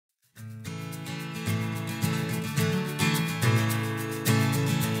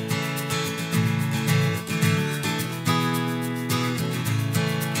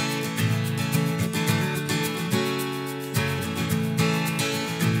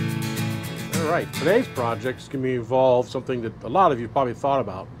Alright, today's project is going to involve something that a lot of you probably thought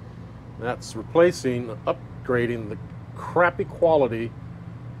about. And that's replacing, upgrading the crappy quality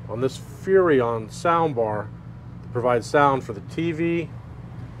on this Furrion soundbar to provide sound for the TV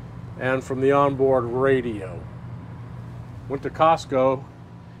and from the onboard radio. Went to Costco,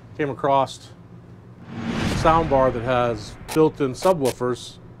 came across a soundbar that has built-in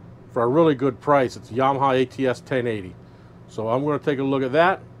subwoofers for a really good price. It's Yamaha ATS 1080. So I'm going to take a look at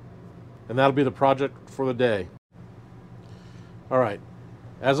that, and that'll be the project for the day. All right,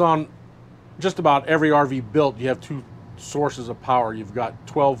 as on just about every RV built, you have two sources of power. You've got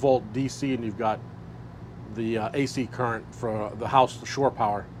 12 volt DC and you've got the AC current for the house, the shore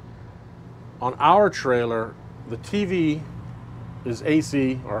power. On our trailer, the TV is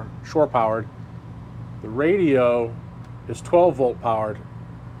AC or shore powered. The radio is 12 volt powered,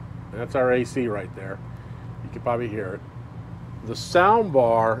 and that's our AC right there. You can probably hear it. The sound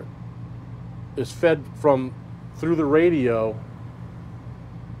bar is fed through the radio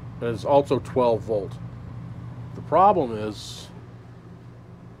and is also 12 volt. The problem is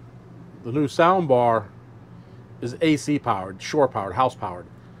the new sound bar is AC powered, shore powered, house powered.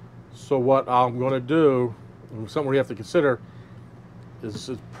 So what I'm going to do, something we have to consider, is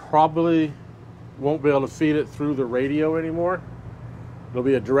it probably won't be able to feed it through the radio anymore. It'll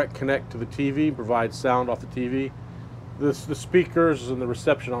be a direct connect to the TV, provide sound off the TV. The speakers and the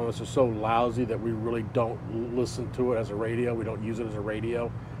reception on this are so lousy that we really don't listen to it as a radio. We don't use it as a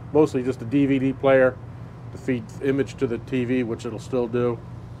radio. Mostly just a DVD player to feed image to the TV, which it'll still do.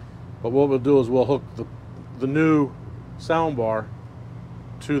 But what we'll do is we'll hook the new soundbar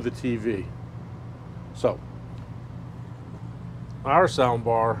to the TV. So our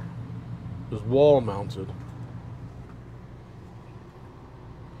soundbar is wall mounted.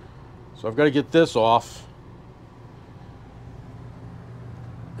 So I've got to get this off.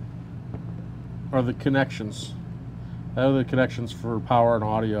 Are the connections. That are the connections for power and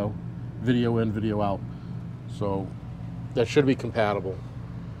audio, video in, video out. So that should be compatible.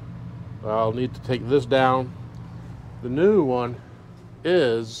 I'll need to take this down. The new one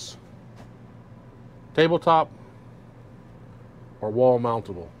is tabletop or wall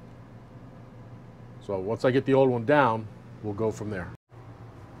mountable. So once I get the old one down, we'll go from there.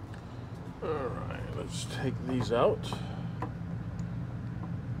 All right, let's take these out.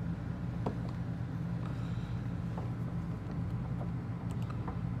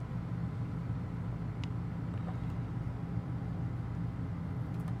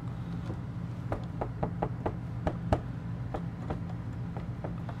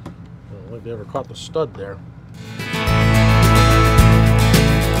 They never caught the stud there.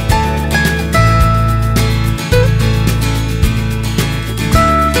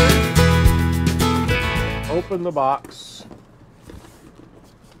 Open the box.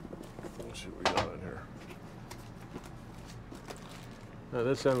 Let's see what we got in here. Now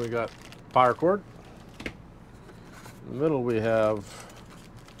this end we got power cord. In the middle we have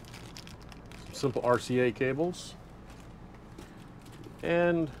some simple RCA cables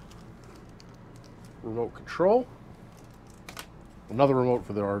and remote control. Another remote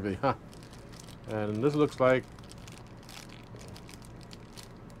for the RV, huh? And this looks like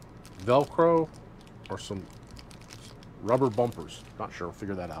Velcro or some rubber bumpers. Not sure, we'll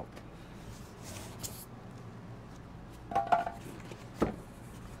figure that out.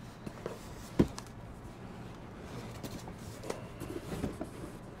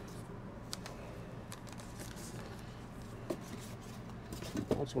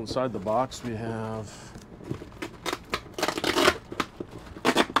 Also inside the box we have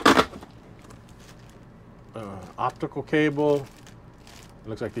optical cable. It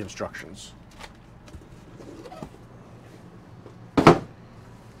looks like the instructions.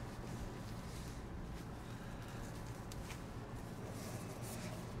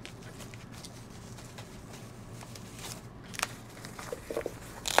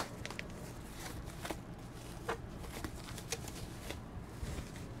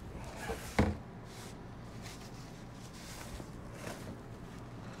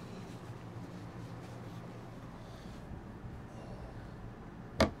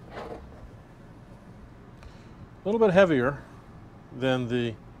 A little bit heavier than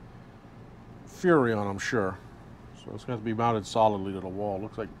the Furrion, I'm sure. So it's going to be mounted solidly to the wall.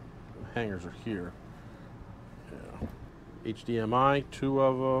 Looks like the hangers are here. Yeah. HDMI, 2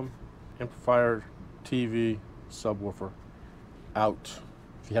 of them. Amplifier, TV, subwoofer. Out.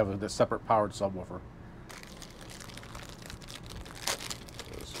 If you have a separate powered subwoofer.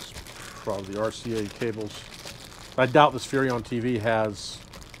 This is probably the RCA cables. I doubt this Furrion TV has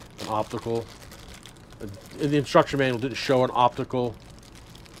an optical. In the instruction manual didn't show an optical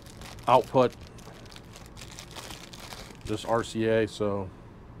output, just RCA. So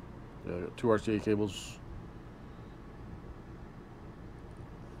yeah, I got 2 RCA cables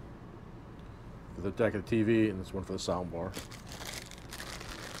for the deck of the TV, and this one for the sound bar.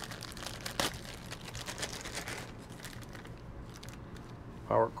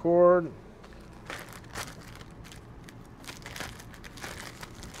 Power cord.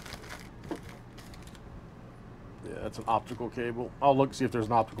 Yeah, that's an optical cable. I'll look see if there's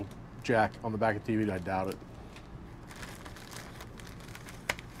an optical jack on the back of the TV. I doubt it.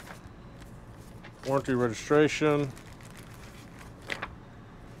 Warranty registration.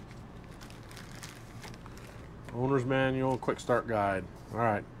 Owner's manual, quick start guide. All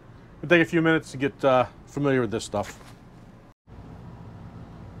right. It'll take a few minutes to get familiar with this stuff.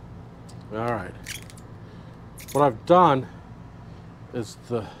 All right. What I've done is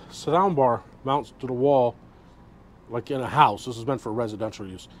the soundbar mounts to the wall like in a house. This is meant for residential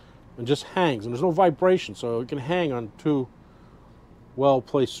use, and just hangs, and there's no vibration, so it can hang on 2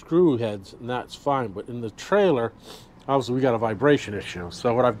 well-placed screw heads, and that's fine. But in the trailer, obviously we got a vibration issue.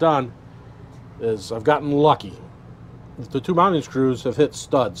 So what I've done is I've gotten lucky. The 2 mounting screws have hit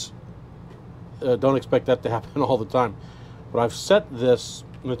studs. Don't expect that to happen all the time. But I've set this,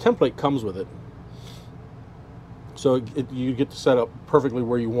 and the template comes with it. So you get to set up perfectly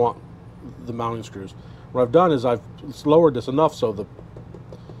where you want the mounting screws. What I've done is I've lowered this enough so the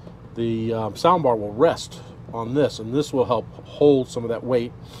soundbar will rest on this, and this will help hold some of that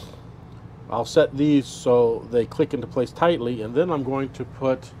weight. I'll set these so they click into place tightly, and then I'm going to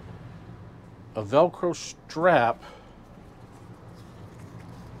put a Velcro strap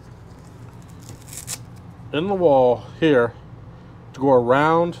in the wall here to go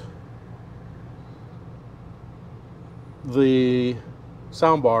around the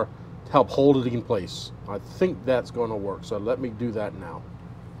soundbar to help hold it in place. I think that's going to work, so let me do that now.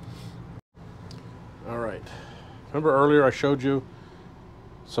 All right. Remember earlier I showed you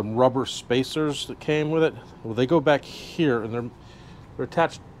some rubber spacers that came with it? Well, they go back here, and they're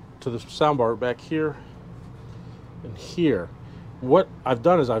attached to the soundbar back here and here. What I've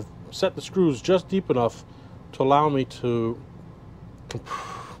done is I've set the screws just deep enough to allow me to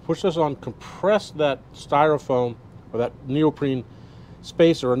push this on, compress that styrofoam or that neoprene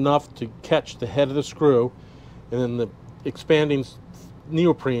spacer enough to catch the head of the screw, and then the expanding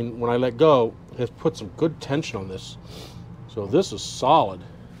neoprene, when I let go, has put some good tension on this. So this is solid.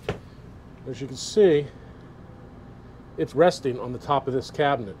 As you can see, it's resting on the top of this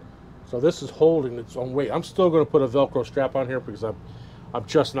cabinet. So this is holding its own weight. I'm still going to put a Velcro strap on here because I'm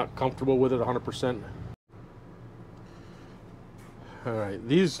just not comfortable with it 100%. All right,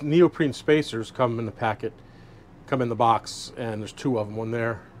 these neoprene spacers come in the packet, come in the box, and there's 2 of them, one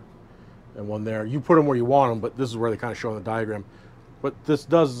there and one there. You put them where you want them, but this is where they kind of show in the diagram. What this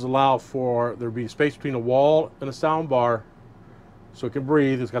does is allow for there to be space between a wall and a sound bar so it can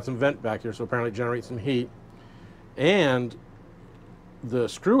breathe. It's got some vent back here, so apparently it generates some heat. And the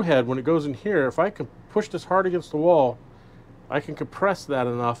screw head, when it goes in here, if I can push this hard against the wall, I can compress that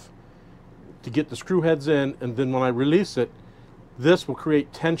enough to get the screw heads in, and then when I release it, this will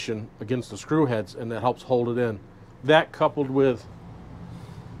create tension against the screw heads, and that helps hold it in. That, coupled with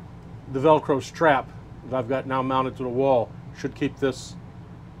the Velcro strap that I've got now mounted to the wall, should keep this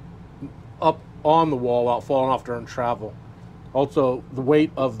up on the wall without falling off during travel. Also, the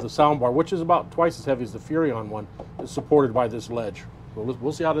weight of the soundbar, which is about twice as heavy as the Furrion one, is supported by this ledge. So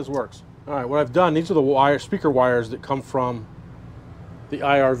we'll see how this works. All right, what I've done, these are the speaker wires that come from the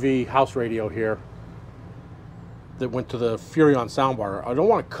IRV house radio here that went to the Furrion soundbar. I don't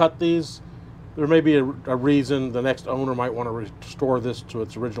want to cut these. There may be a reason the next owner might want to restore this to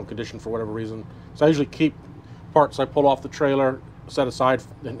its original condition for whatever reason. So I usually keep parts I pull off the trailer set aside,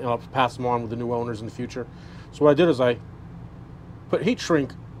 and I'll pass them on with the new owners in the future. So what I did is I put heat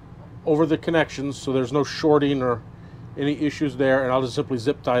shrink over the connections so there's no shorting or any issues there, and I'll just simply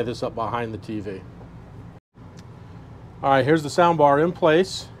zip tie this up behind the TV. All right, here's the soundbar in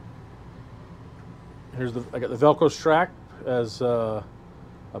place. I got the Velcro strap as a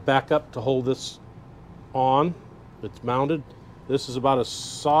backup to hold this on. It's mounted. This is about as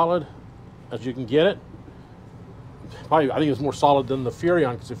solid as you can get it. Probably, I think it's more solid than the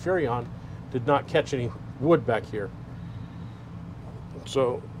Furrion, because the Furrion did not catch any wood back here.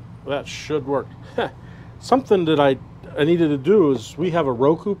 So that should work. Something that I needed to do is, we have a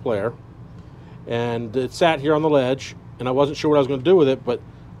Roku player, and it sat here on the ledge, and I wasn't sure what I was going to do with it, but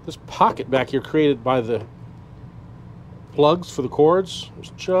this pocket back here created by the plugs for the cords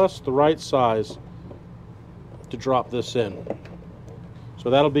was just the right size to drop this in. So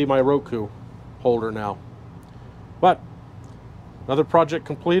that'll be my Roku holder now. But another project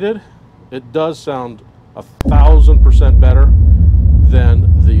completed. It does sound 1,000% better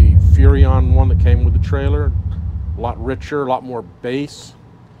than the Furrion one that came with the trailer. A lot richer, a lot more bass.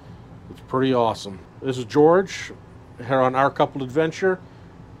 It's pretty awesome. This is George here on Our Coupled Adventure.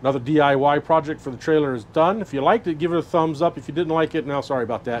 Another DIY project for the trailer is done. If you liked it, give it a thumbs up. If you didn't like it, now sorry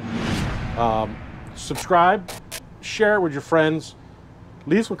about that. Subscribe, share it with your friends.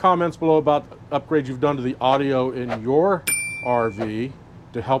 Leave some comments below about upgrades you've done to the audio in your RV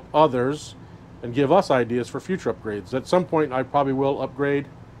to help others and give us ideas for future upgrades. At some point, I probably will upgrade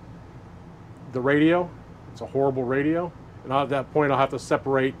the radio. It's a horrible radio. And at that point, I'll have to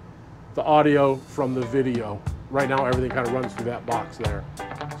separate the audio from the video. Right now, everything kind of runs through that box there.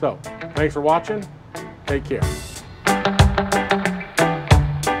 So, thanks for watching. Take care.